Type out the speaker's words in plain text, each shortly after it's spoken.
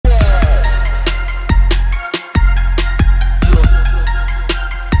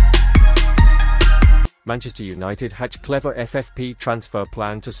Manchester United hatch clever FFP transfer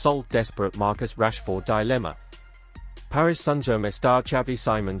plan to solve desperate Marcus Rashford dilemma. Paris Saint-Germain star Xavi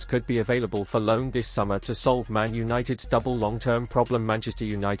Simons could be available for loan this summer to solve Man United's double long-term problem. Manchester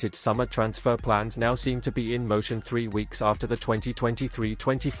United's summer transfer plans now seem to be in motion 3 weeks after the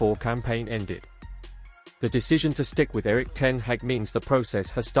 2023-24 campaign ended. The decision to stick with Erik ten Hag means the process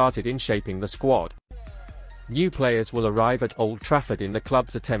has started in shaping the squad. New players will arrive at Old Trafford in the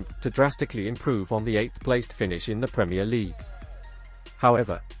club's attempt to drastically improve on the 8th-placed finish in the Premier League.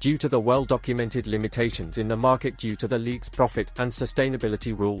 However, due to the well-documented limitations in the market due to the league's profit and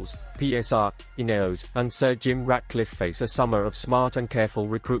sustainability rules, PSR, Ineos, and Sir Jim Ratcliffe face a summer of smart and careful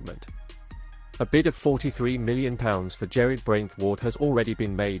recruitment. A bid of £43 million for Jarrad Branthwaite has already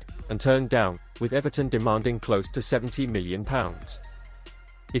been made, and turned down, with Everton demanding close to £70 million.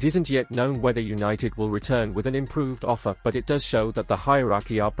 It isn't yet known whether United will return with an improved offer, but it does show that the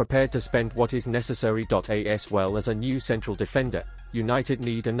hierarchy are prepared to spend what is necessary. As well as a new central defender, United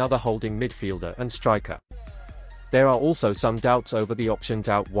need another holding midfielder and striker. There are also some doubts over the options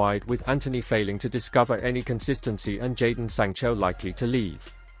out wide, with Antony failing to discover any consistency and Jadon Sancho likely to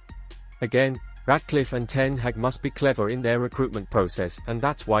leave. Again, Ratcliffe and ten Hag must be clever in their recruitment process, and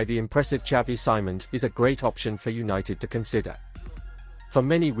that's why the impressive Xavi Simons is a great option for United to consider. For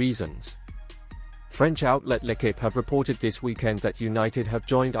many reasons. French outlet L'Équipe have reported this weekend that United have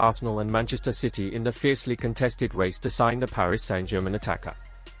joined Arsenal and Manchester City in the fiercely contested race to sign the Paris Saint-Germain attacker.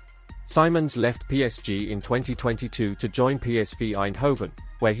 Simons left PSG in 2022 to join PSV Eindhoven,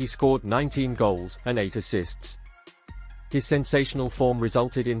 where he scored 19 goals and 8 assists. His sensational form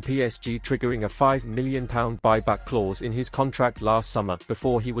resulted in PSG triggering a £5 million buyback clause in his contract last summer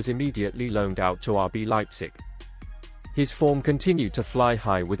before he was immediately loaned out to RB Leipzig. His form continued to fly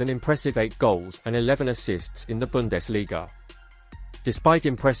high with an impressive 8 goals and 11 assists in the Bundesliga. Despite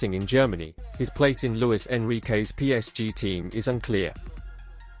impressing in Germany, his place in Luis Enrique's PSG team is unclear.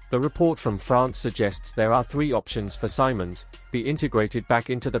 The report from France suggests there are 3 options for Simons: be integrated back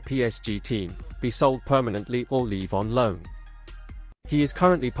into the PSG team, be sold permanently, or leave on loan. He is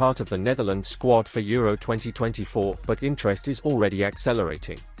currently part of the Netherlands squad for Euro 2024, but interest is already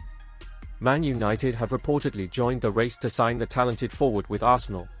accelerating. Man United have reportedly joined the race to sign the talented forward with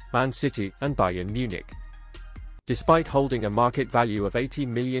Arsenal, Man City, and Bayern Munich. Despite holding a market value of €80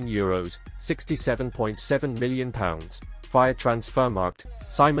 million (£67.7 million) via Transfermarkt,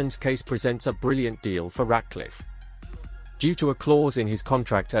 Simons' case presents a brilliant deal for Ratcliffe. Due to a clause in his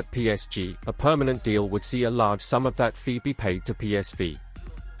contract at PSG, a permanent deal would see a large sum of that fee be paid to PSV.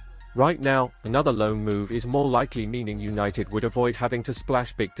 Right now, another loan move is more likely, meaning United would avoid having to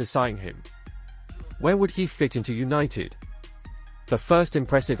splash big to sign him. Where would he fit into United? The first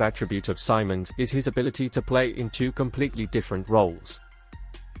impressive attribute of Simons is his ability to play in 2 completely different roles.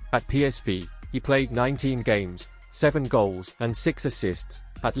 At PSV, he played 19 games, 7 goals and 6 assists,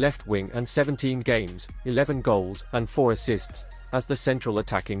 at left wing, and 17 games, 11 goals and 4 assists, as the central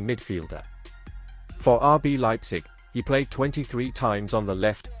attacking midfielder. For RB Leipzig, he played 23 times on the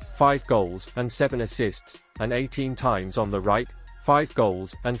left, 5 goals and 7 assists, and 18 times on the right, 5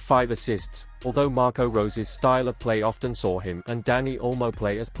 goals and 5 assists, although Marco Rose's style of play often saw him and Dani Olmo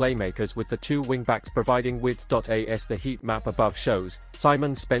play as playmakers, with the 2 wingbacks providing width. As the heat map above shows,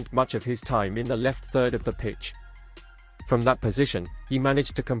 Simons spent much of his time in the left third of the pitch. From that position, he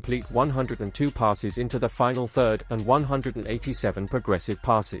managed to complete 102 passes into the final third and 187 progressive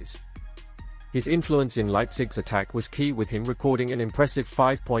passes. His influence in Leipzig's attack was key, with him recording an impressive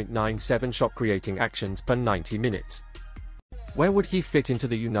 5.97 shot-creating actions per 90 minutes. Where would he fit into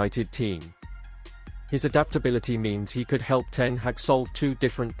the United team? His adaptability means he could help ten Hag solve 2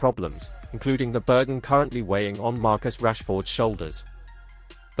 different problems, including the burden currently weighing on Marcus Rashford's shoulders.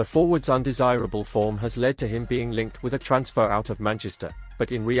 The forward's undesirable form has led to him being linked with a transfer out of Manchester,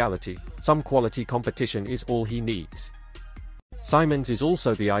 but in reality, some quality competition is all he needs. Simons is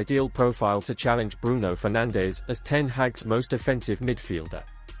also the ideal profile to challenge Bruno Fernandes as ten Hag's most offensive midfielder.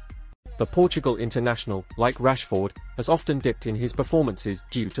 The Portugal international, like Rashford, has often dipped in his performances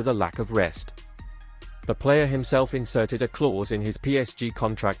due to the lack of rest. The player himself inserted a clause in his PSG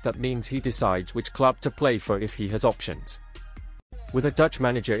contract that means he decides which club to play for if he has options. With a Dutch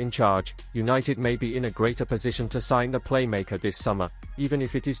manager in charge, United may be in a greater position to sign the playmaker this summer, even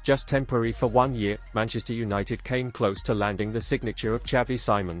if it is just temporary for 1 year. Manchester United came close to landing the signature of Xavi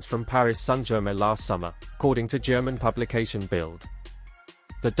Simons from Paris Saint-Germain last summer, according to German publication Bild.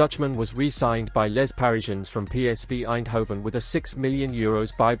 The Dutchman was re-signed by Les Parisiens from PSV Eindhoven with a €6 million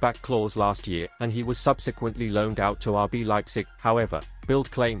buyback clause last year, and he was subsequently loaned out to RB Leipzig. However,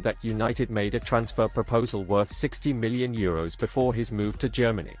 Bild claimed that United made a transfer proposal worth €60 million before his move to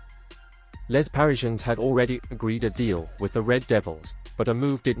Germany. Les Parisiens had already agreed a deal with the Red Devils, but a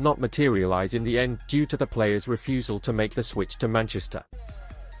move did not materialize in the end due to the player's refusal to make the switch to Manchester.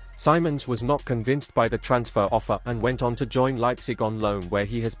 Simons was not convinced by the transfer offer and went on to join Leipzig on loan, where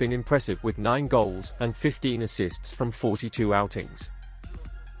he has been impressive with 9 goals and 15 assists from 42 outings.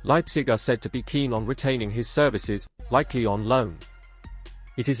 Leipzig are said to be keen on retaining his services, likely on loan.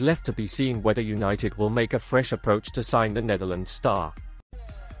 It is left to be seen whether United will make a fresh approach to sign the Netherlands star.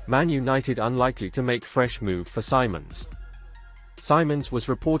 Man United unlikely to make fresh move for Simons. Simons was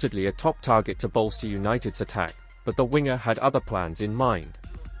reportedly a top target to bolster United's attack, but the winger had other plans in mind.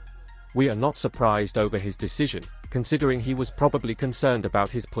 We are not surprised over his decision, considering he was probably concerned about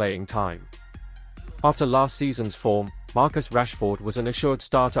his playing time. After last season's form, Marcus Rashford was an assured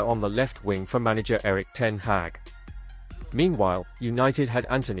starter on the left wing for manager Erik ten Hag. Meanwhile, United had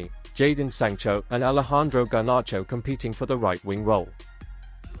Anthony, Jadon Sancho and Alejandro Garnacho competing for the right-wing role.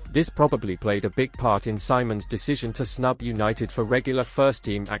 This probably played a big part in Simons' decision to snub United for regular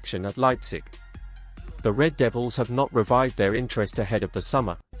first-team action at Leipzig. The Red Devils have not revived their interest ahead of the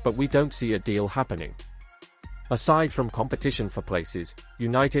summer, but we don't see a deal happening. Aside from competition for places,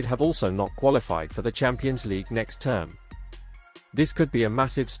 United have also not qualified for the Champions League next term. This could be a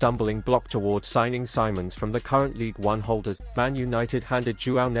massive stumbling block towards signing Simons from the current League One holders. Man United handed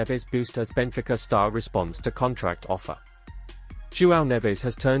Joao Neves boost as Benfica star responds to contract offer. Joao Neves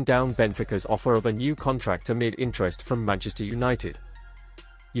has turned down Benfica's offer of a new contract amid interest from Manchester United.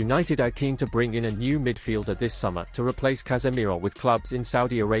 United are keen to bring in a new midfielder this summer to replace Casemiro, with clubs in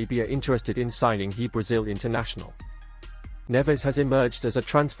Saudi Arabia interested in signing the Brazil international. Neves has emerged as a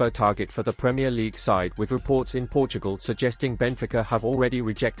transfer target for the Premier League side, with reports in Portugal suggesting Benfica have already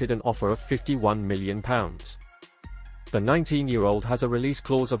rejected an offer of £51 million. The 19-year-old has a release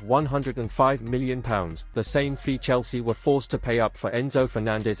clause of £105 million, the same fee Chelsea were forced to pay up for Enzo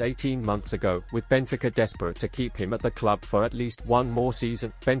Fernandez 18 months ago, with Benfica desperate to keep him at the club for at least one more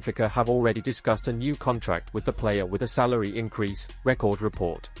season. Benfica have already discussed a new contract with the player with a salary increase, Record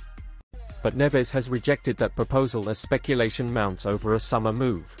report. But Neves has rejected that proposal as speculation mounts over a summer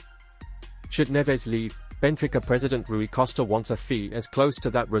move. Should Neves leave, Benfica president Rui Costa wants a fee as close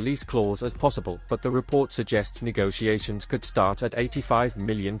to that release clause as possible, but the report suggests negotiations could start at £85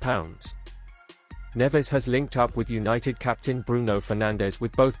 million. Neves has linked up with United captain Bruno Fernandes,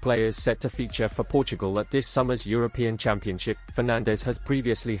 with both players set to feature for Portugal at this summer's European Championship. Fernandes has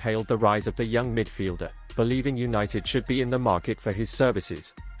previously hailed the rise of the young midfielder, believing United should be in the market for his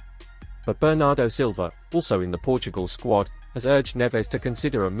services. But Bernardo Silva, also in the Portugal squad, has urged Neves to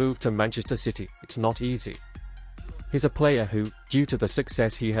consider a move to Manchester City. It's not easy. He's a player who, due to the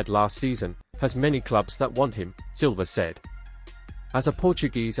success he had last season, has many clubs that want him, Silva said. As a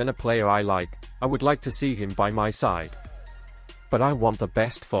Portuguese and a player I like, I would like to see him by my side. But I want the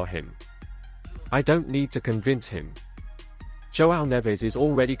best for him. I don't need to convince him. Joao Neves is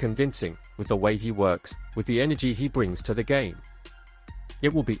already convincing, with the way he works, with the energy he brings to the game.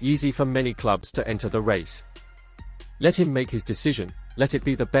 It will be easy for many clubs to enter the race. Let him make his decision, let it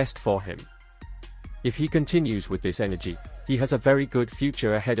be the best for him. If he continues with this energy, he has a very good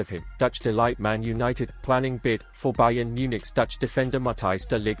future ahead of him. Dutch Delight Man Utd planning bid for Bayern Munich's Dutch defender Matthijs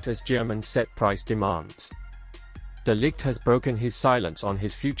de Ligt as German set price demands. De Ligt has broken his silence on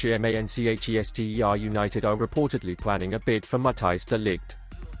his future. Manchester United are reportedly planning a bid for Matthijs de Ligt.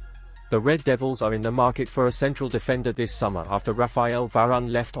 The Red Devils are in the market for a central defender this summer after Raphael Varane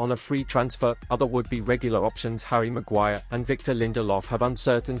left on a free transfer. Other would-be regular options Harry Maguire and Victor Lindelof have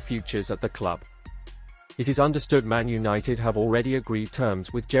uncertain futures at the club. It is understood Man United have already agreed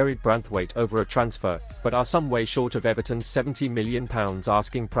terms with Jarrad Branthwaite over a transfer, but are some way short of Everton's £70 million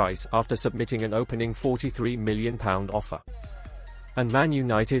asking price after submitting an opening £43 million offer. And Man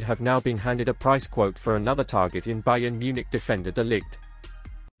United have now been handed a price quote for another target in Bayern Munich defender de Ligt.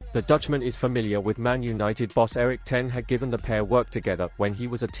 The Dutchman is familiar with Man United boss Erik ten Hag, given the pair worked together when he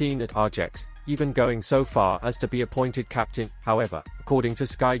was a teen at Ajax, even going so far as to be appointed captain. However, according to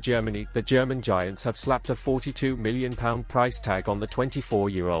Sky Germany, the German giants have slapped a £42 million price tag on the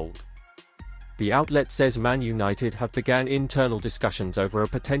 24-year-old. The outlet says Man United have begun internal discussions over a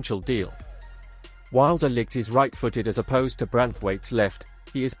potential deal. While de Ligt is right-footed as opposed to Branthwaite's left,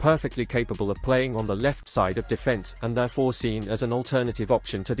 he is perfectly capable of playing on the left side of defence and therefore seen as an alternative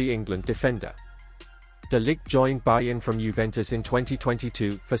option to the England defender. De Ligt joined Bayern from Juventus in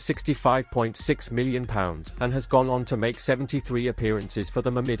 2022 for £65.6 million and has gone on to make 73 appearances for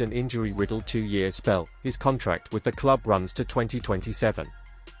them amid an injury-riddled 2-year spell. His contract with the club runs to 2027.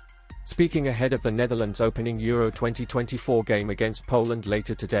 Speaking ahead of the Netherlands opening Euro 2024 game against Poland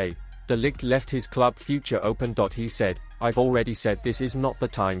later today, De Ligt left his club future open. He said, "I've already said this is not the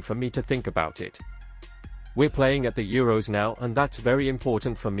time for me to think about it. We're playing at the Euros now, and that's very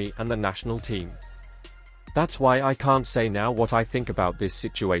important for me and the national team. That's why I can't say now what I think about this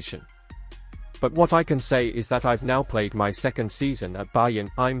situation. But what I can say is that I've now played my second season at Bayern.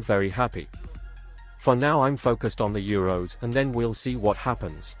 I'm very happy. For now I'm focused on the Euros, and then we'll see what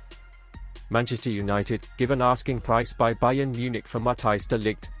happens." Manchester United give an asking price by Bayern Munich for Matthijs de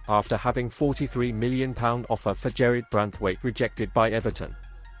Ligt, after having £43 million offer for Jarrad Branthwaite rejected by Everton.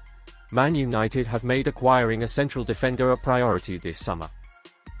 Man United have made acquiring a central defender a priority this summer.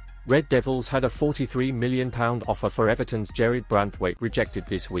 Red Devils had a £43 million offer for Everton's Jarrad Branthwaite rejected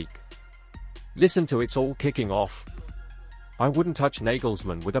this week. Listen to it's all kicking off. I wouldn't touch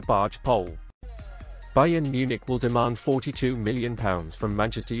Nagelsmann with a barge pole. Bayern Munich will demand £42 million from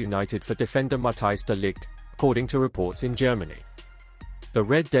Manchester United for defender Matthijs de Ligt, according to reports in Germany. The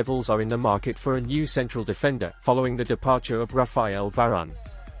Red Devils are in the market for a new central defender, following the departure of Raphael Varane.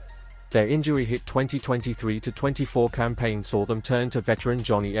 Their injury-hit 2023-24 campaign saw them turn to veteran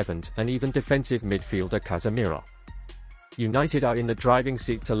Johnny Evans and even defensive midfielder Casemiro. United are in the driving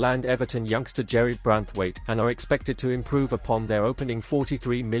seat to land Everton youngster Jarrad Branthwaite and are expected to improve upon their opening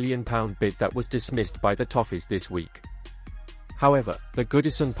 £43 million bid that was dismissed by the Toffees this week. However, the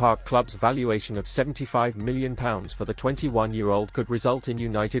Goodison Park club's valuation of £75 million for the 21-year-old could result in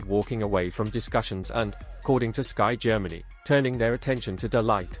United walking away from discussions and, according to Sky Germany, turning their attention to De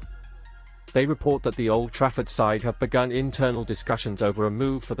Ligt. They report that the Old Trafford side have begun internal discussions over a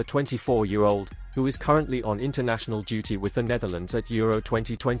move for the 24-year-old, who is currently on international duty with the Netherlands at Euro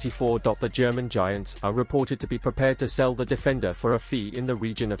 2024. The German giants are reported to be prepared to sell the defender for a fee in the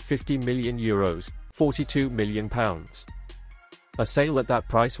region of €50 million, £42 million. A sale at that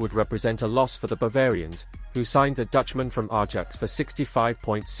price would represent a loss for the Bavarians, who signed the Dutchman from Ajax for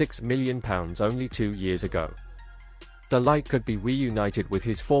 £65.6 million only 2 years ago. De Ligt could be reunited with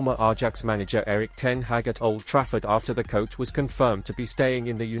his former Ajax manager Erik ten Hag at Old Trafford after the coach was confirmed to be staying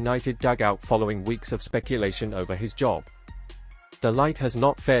in the United dugout following weeks of speculation over his job. De Ligt has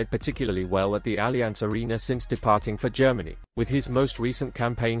not fared particularly well at the Allianz Arena since departing for Germany, with his most recent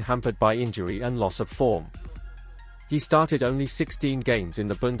campaign hampered by injury and loss of form. He started only 16 games in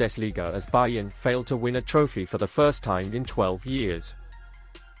the Bundesliga as Bayern failed to win a trophy for the first time in 12 years.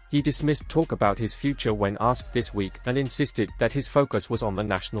 He dismissed talk about his future when asked this week and insisted that his focus was on the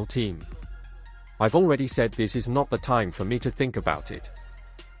national team. "I've already said this is not the time for me to think about it,"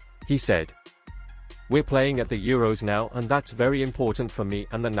 he said. "We're playing at the Euros now, and that's very important for me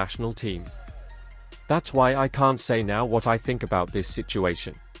and the national team. That's why I can't say now what I think about this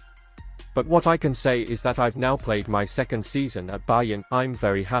situation. But what I can say is that I've now played my second season at Bayern. I'm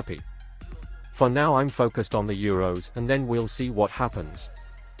very happy. For now I'm focused on the Euros, and then we'll see what happens."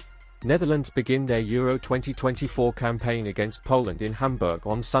 Netherlands begin their Euro 2024 campaign against Poland in Hamburg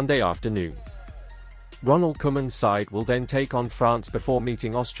on Sunday afternoon. Ronald Koeman's side will then take on France before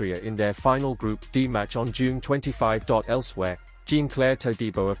meeting Austria in their final Group D match on June 25. Elsewhere, Jean-Claire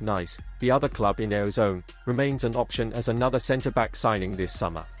Todibo of Nice, the other club in Eurozone, remains an option as another centre-back signing this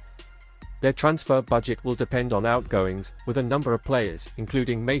summer. Their transfer budget will depend on outgoings, with a number of players,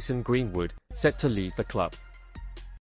 including Mason Greenwood, set to leave the club.